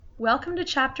Welcome to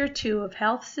Chapter 2 of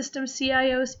Health System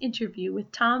CIO's interview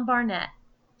with Tom Barnett,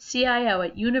 CIO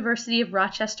at University of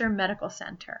Rochester Medical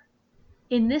Center.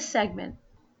 In this segment,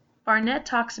 Barnett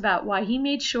talks about why he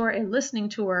made sure a listening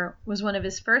tour was one of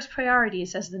his first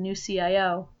priorities as the new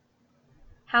CIO,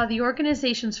 how the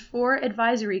organization's 4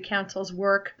 advisory councils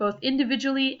work both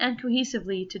individually and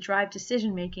cohesively to drive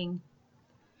decision-making,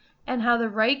 and how the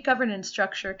right governance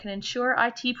structure can ensure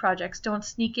IT projects don't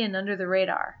sneak in under the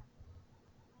radar.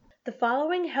 The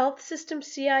following Health System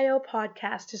CIO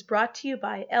podcast is brought to you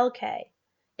by LK,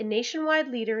 a nationwide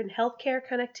leader in healthcare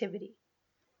connectivity.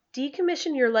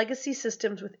 Decommission your legacy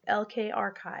systems with LK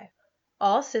Archive.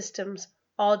 All systems,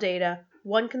 all data,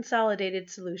 one consolidated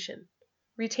solution.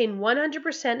 Retain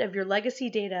 100% of your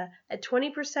legacy data at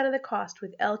 20% of the cost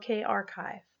with LK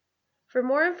Archive. For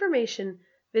more information,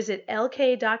 visit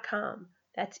lk.com.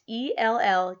 That's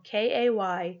ELLKAY.com.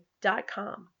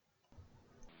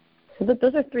 So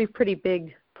those are 3 pretty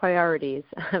big priorities.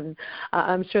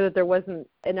 I'm sure that there wasn't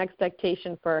an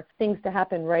expectation for things to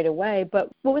happen right away, but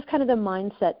what was kind of the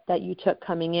mindset that you took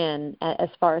coming in as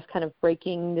far as kind of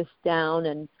breaking this down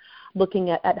and looking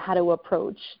at how to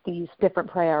approach these different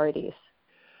priorities?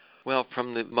 Well,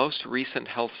 from the most recent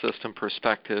health system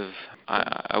perspective,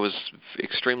 I was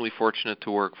extremely fortunate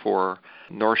to work for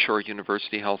North Shore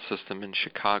University Health System in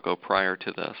Chicago prior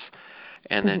to this.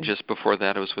 And then just before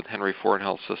that, I was with Henry Ford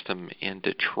Health System in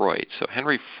Detroit. So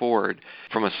Henry Ford,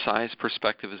 from a size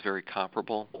perspective, is very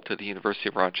comparable to the University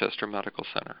of Rochester Medical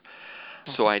Center.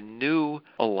 So I knew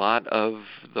a lot of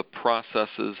the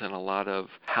processes and a lot of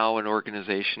how an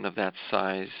organization of that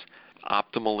size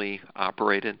optimally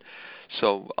operated.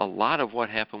 So a lot of what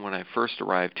happened when I first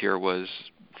arrived here was,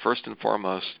 first and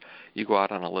foremost, you go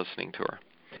out on a listening tour.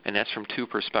 And that's from 2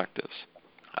 perspectives.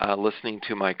 Listening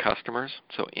to my customers,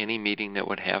 so any meeting that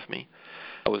would have me,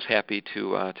 I was happy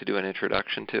to do an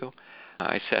introduction to.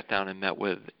 I sat down and met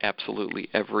with absolutely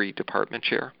every department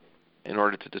chair in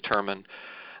order to determine,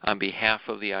 on behalf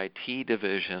of the IT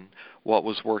division, what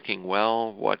was working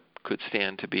well, what could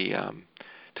stand to be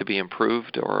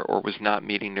improved or was not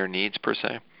meeting their needs per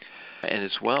se, and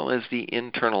as well as the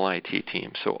internal IT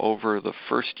team. So over the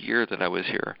first year that I was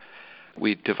here,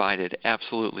 we divided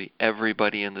absolutely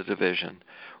everybody in the division,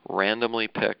 randomly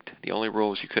picked. The only rule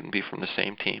was you couldn't be from the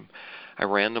same team. I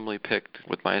randomly picked,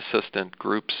 with my assistant,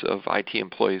 groups of IT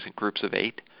employees in groups of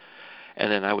 8, and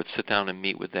then I would sit down and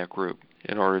meet with that group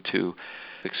in order to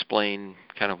explain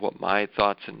kind of what my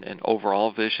thoughts and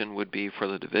overall vision would be for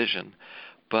the division,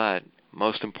 but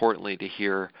most importantly to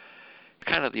hear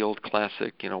kind of the old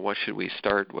classic, what should we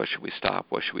start, what should we stop,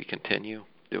 what should we continue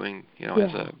doing,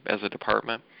 as a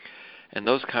department. And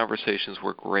those conversations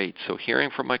were great. So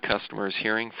hearing from my customers,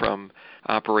 hearing from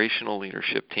operational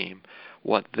leadership team,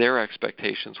 what their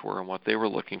expectations were and what they were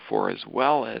looking for, as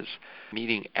well as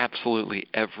meeting absolutely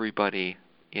everybody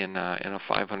in a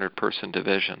 500-person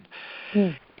division.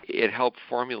 It helped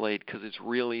formulate, because it's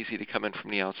real easy to come in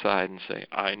from the outside and say,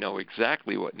 I know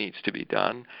exactly what needs to be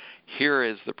done. Here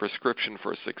is the prescription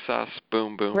for success,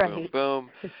 boom, boom, boom, boom.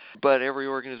 But every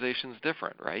organization is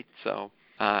different, right? So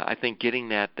I think getting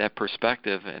that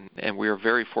perspective, and we are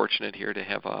very fortunate here to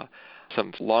have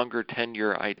some longer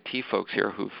tenure IT folks here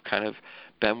who've kind of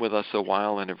been with us a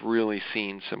while and have really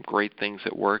seen some great things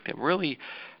that worked and really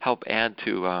help add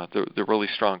to the really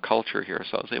strong culture here.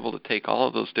 So I was able to take all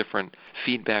of those different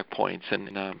feedback points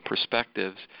and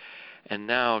perspectives and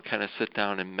now kind of sit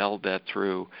down and meld that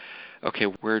through, okay,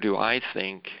 where do I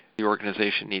think the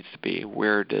organization needs to be?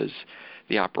 Where does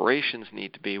the operations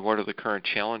need to be? What are the current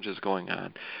challenges going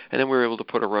on? And then we were able to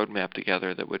put a roadmap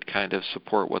together that would kind of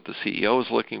support what the CEO is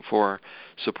looking for,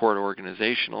 support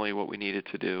organizationally what we needed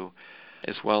to do,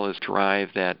 as well as drive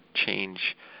that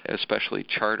change, especially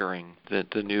chartering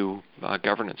the new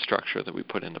governance structure that we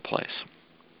put into place.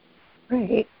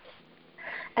 Right.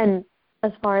 And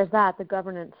as far as that, the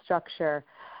governance structure,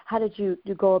 how did you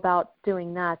go about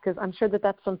doing that? Because I'm sure that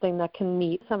that's something that can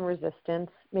meet some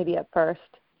resistance, maybe at first.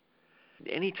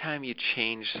 Anytime you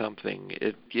change something,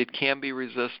 it can be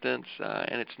resistance,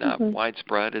 and it's not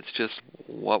widespread. It's just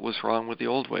what was wrong with the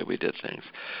old way we did things.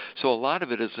 So a lot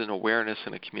of it is an awareness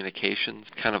and a communications,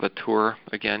 kind of a tour,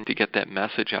 again, to get that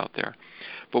message out there.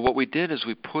 But what we did is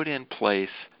we put in place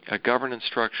a governance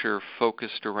structure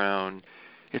focused around,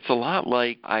 it's a lot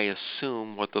like, I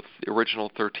assume, what the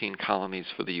original 13 colonies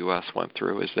for the U.S. went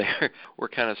through, is they were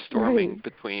kind of storming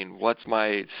between what's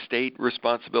my state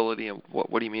responsibility and what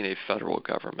do you mean a federal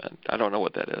government? I don't know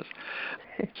what that is.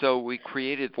 So we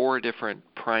created 4 different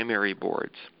primary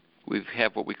boards. We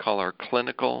have what we call our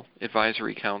Clinical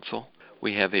Advisory Council.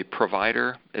 We have a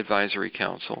Provider Advisory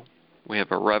Council. We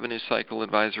have a Revenue Cycle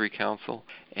Advisory Council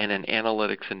and an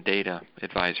Analytics and Data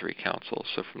Advisory Council.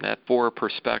 So from that 4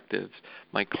 perspectives,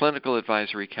 my Clinical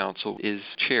Advisory Council is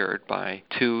chaired by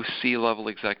 2 C-level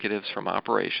executives from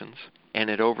operations, and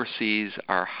it oversees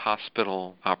our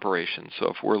hospital operations. So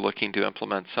if we're looking to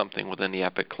implement something within the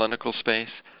Epic clinical space,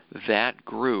 that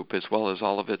group, as well as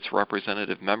all of its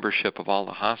representative membership of all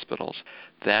the hospitals,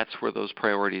 that's where those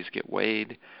priorities get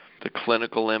weighed. The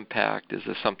clinical impact, is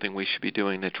this something we should be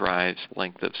doing that drives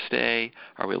length of stay?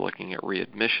 Are we looking at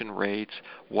readmission rates?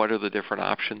 What are the different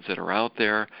options that are out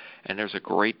there? And there's a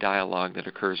great dialogue that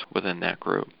occurs within that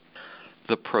group.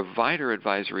 The Provider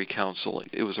Advisory Council,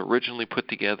 it was originally put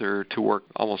together to work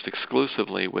almost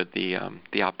exclusively with the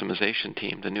optimization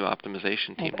team, the new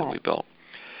optimization team that we built.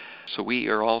 So we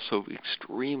are also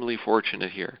extremely fortunate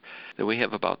here that we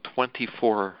have about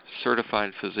 24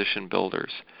 certified physician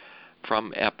builders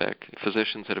from Epic,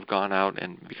 physicians that have gone out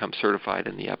and become certified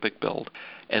in the Epic build,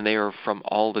 and they are from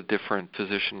all the different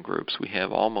physician groups. We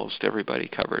have almost everybody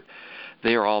covered.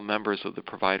 They are all members of the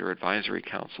Provider Advisory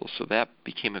Council, so that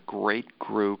became a great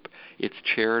group. It's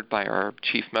chaired by our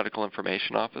Chief Medical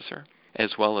Information Officer,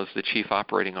 as well as the Chief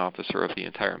Operating Officer of the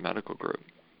entire medical group.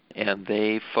 And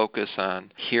they focus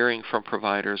on hearing from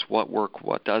providers what works,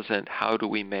 what doesn't, how do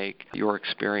we make your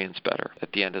experience better at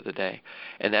the end of the day.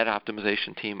 And that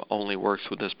optimization team only works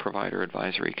with this Provider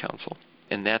Advisory Council.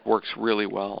 And that works really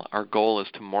well. Our goal is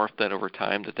to morph that over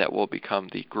time, that will become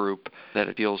the group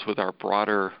that deals with our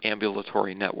broader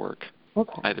ambulatory network.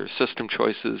 Okay. Either system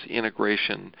choices,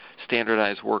 integration,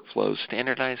 standardized workflows,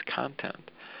 standardized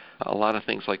content. A lot of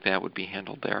things like that would be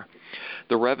handled there.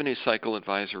 The Revenue Cycle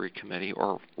Advisory Committee,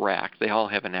 or RAC, they all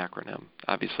have an acronym,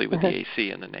 obviously with the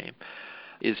AC in the name,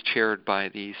 is chaired by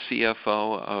the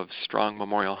CFO of Strong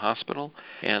Memorial Hospital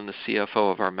and the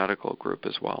CFO of our medical group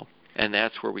as well. And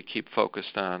that's where we keep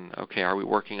focused on, okay, are we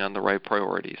working on the right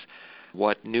priorities?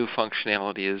 What new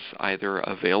functionality is either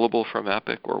available from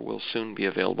Epic or will soon be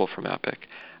available from Epic?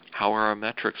 How are our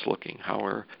metrics looking? How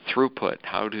are throughput?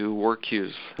 How do work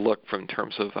queues look in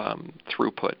terms of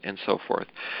throughput and so forth?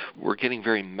 We're getting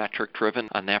very metric-driven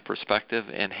on that perspective,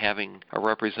 and having a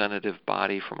representative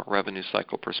body from a revenue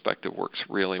cycle perspective works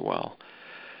really well.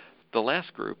 The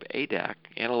last group, ADAC,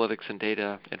 Analytics and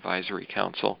Data Advisory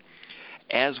Council,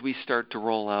 as we start to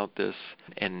roll out this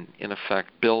and, in effect,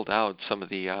 build out some of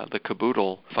the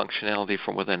caboodle functionality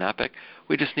from within Epic,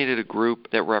 we just needed a group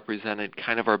that represented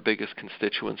kind of our biggest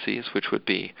constituencies, which would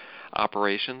be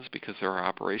operations, because there are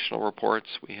operational reports.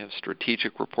 We have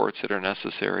strategic reports that are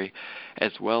necessary,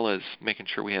 as well as making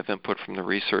sure we have input from the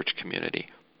research community.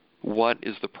 What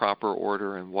is the proper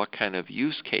order and what kind of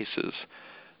use cases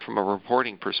from a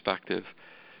reporting perspective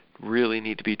really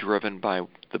need to be driven by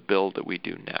the build that we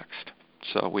do next.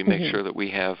 So we make sure that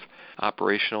we have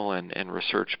operational and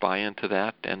research buy-in to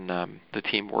that, and the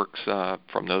team works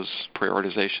from those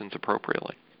prioritizations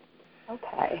appropriately.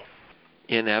 Okay.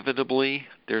 Inevitably,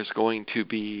 there's going to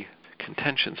be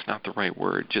contention's not the right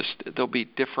word, just there'll be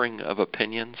differing of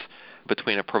opinions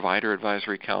between a Provider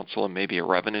Advisory Council and maybe a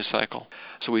revenue cycle.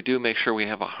 So we do make sure we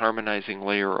have a harmonizing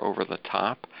layer over the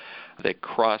top that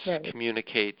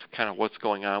cross-communicates kind of what's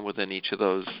going on within each of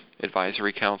those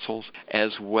advisory councils,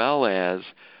 as well as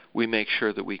we make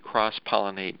sure that we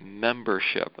cross-pollinate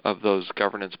membership of those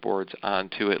governance boards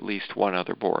onto at least one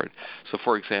other board. So,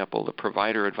 for example, the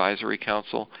Provider Advisory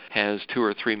Council has 2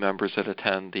 or 3 members that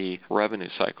attend the Revenue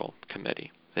Cycle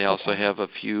Committee. They also have a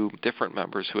few different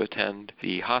members who attend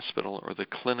the Hospital or the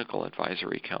Clinical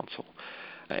Advisory Council,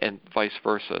 and vice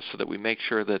versa, so that we make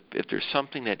sure that if there's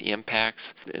something that impacts,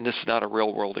 and this is not a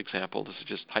real-world example, this is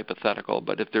just hypothetical,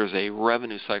 but if there's a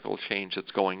revenue cycle change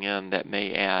that's going in that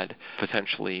may add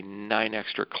potentially 9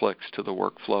 extra clicks to the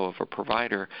workflow of a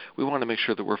provider, we want to make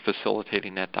sure that we're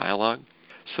facilitating that dialogue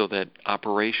so that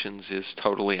operations is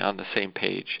totally on the same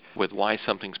page with why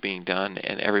something's being done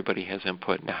and everybody has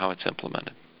input into how it's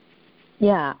implemented.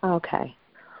 Yeah, okay.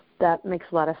 That makes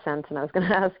a lot of sense, and I was going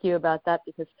to ask you about that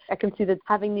because I can see that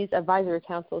having these advisory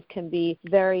councils can be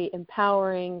very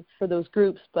empowering for those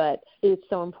groups, but it's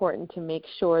so important to make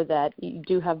sure that you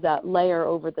do have that layer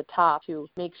over the top to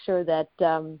make sure that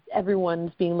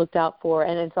everyone's being looked out for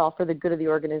and it's all for the good of the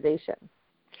organization.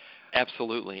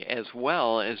 Absolutely, as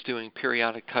well as doing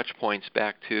periodic touch points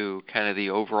back to kind of the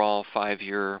overall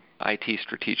 5-year IT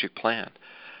strategic plan.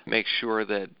 Make sure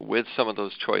that with some of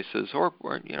those choices or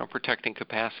protecting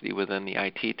capacity within the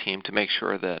IT team to make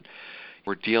sure that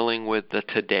we're dealing with the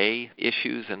today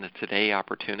issues and the today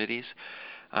opportunities,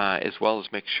 as well as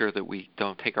make sure that we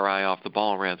don't take our eye off the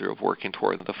ball, rather, of working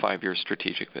toward the 5-year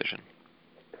strategic vision.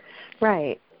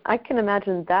 Right. I can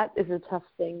imagine that is a tough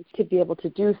thing to be able to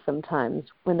do sometimes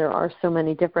when there are so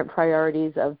many different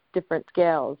priorities of different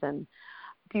scales. And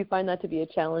do you find that to be a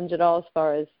challenge at all as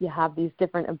far as you have these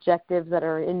different objectives that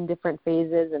are in different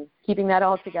phases and keeping that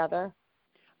all together?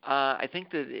 I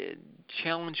think the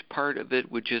challenge part of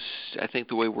it would just, I think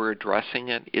the way we're addressing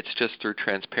it, it's just through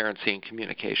transparency and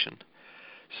communication.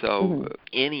 So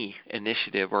any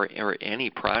initiative or any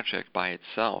project by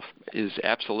itself is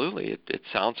absolutely, it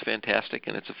sounds fantastic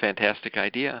and it's a fantastic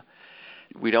idea.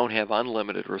 We don't have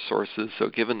unlimited resources, so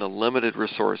given the limited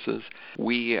resources,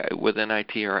 we within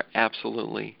IT are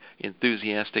absolutely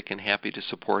enthusiastic and happy to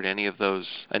support any of those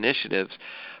initiatives,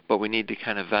 but we need to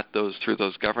kind of vet those through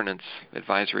those governance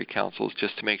advisory councils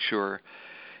just to make sure,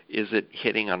 is it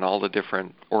hitting on all the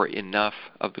different or enough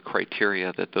of the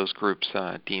criteria that those groups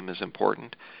deem as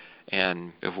important?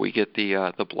 And if we get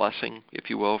the blessing, if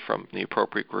you will, from the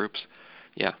appropriate groups,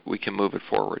 yeah, we can move it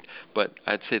forward. But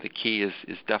I'd say the key is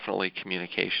definitely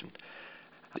communication.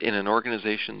 In an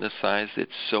organization this size,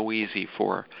 it's so easy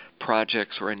for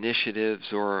projects or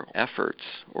initiatives or efforts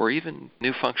or even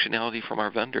new functionality from our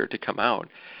vendor to come out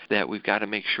that we've got to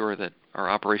make sure that our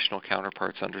operational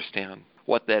counterparts understand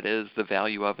what that is, the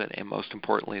value of it, and most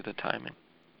importantly, the timing.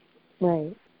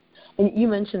 Right. And you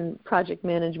mentioned project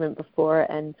management before,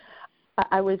 and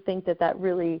I would think that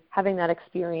really, having that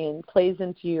experience plays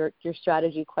into your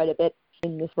strategy quite a bit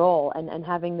in this role and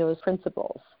having those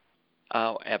principles.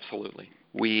 Oh, absolutely.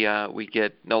 We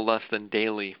get no less than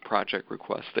daily project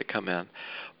requests that come in.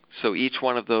 So each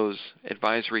one of those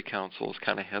advisory councils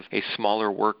kind of has a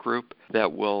smaller work group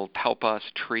that will help us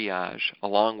triage,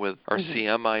 along with our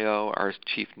CMIO, our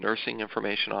Chief Nursing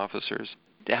Information Officers,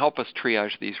 to help us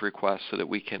triage these requests so that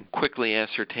we can quickly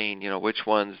ascertain, which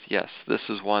ones, yes, this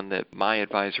is one that my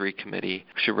advisory committee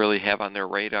should really have on their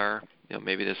radar.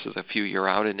 Maybe this is a few year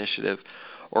out initiative,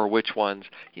 or which ones,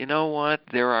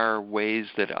 there are ways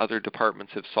that other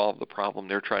departments have solved the problem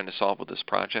they're trying to solve with this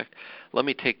project. Let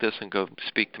me take this and go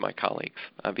speak to my colleagues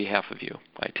on behalf of you,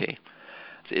 IT.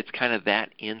 It's kind of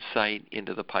that insight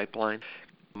into the pipeline.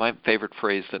 My favorite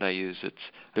phrase that I use,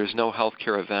 there's no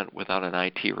healthcare event without an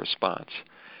IT response.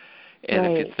 And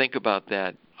if you think about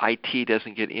that, IT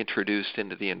doesn't get introduced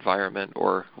into the environment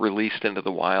or released into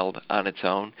the wild on its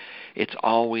own. It's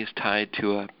always tied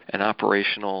to an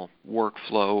operational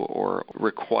workflow or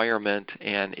requirement,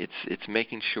 and it's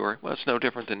making sure, well, it's no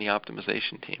different than the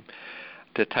optimization team.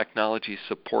 The technology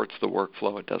supports the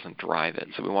workflow, it doesn't drive it.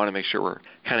 So we want to make sure we're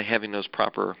kind of having those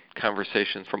proper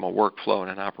conversations from a workflow and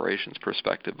an operations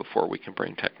perspective before we can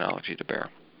bring technology to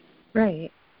bear.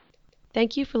 Right.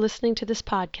 Thank you for listening to this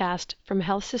podcast from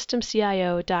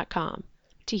healthsystemcio.com.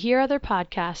 To hear other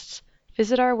podcasts,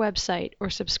 visit our website or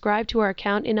subscribe to our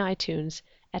account in iTunes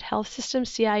at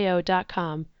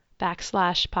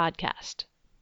healthsystemcio.com/podcast.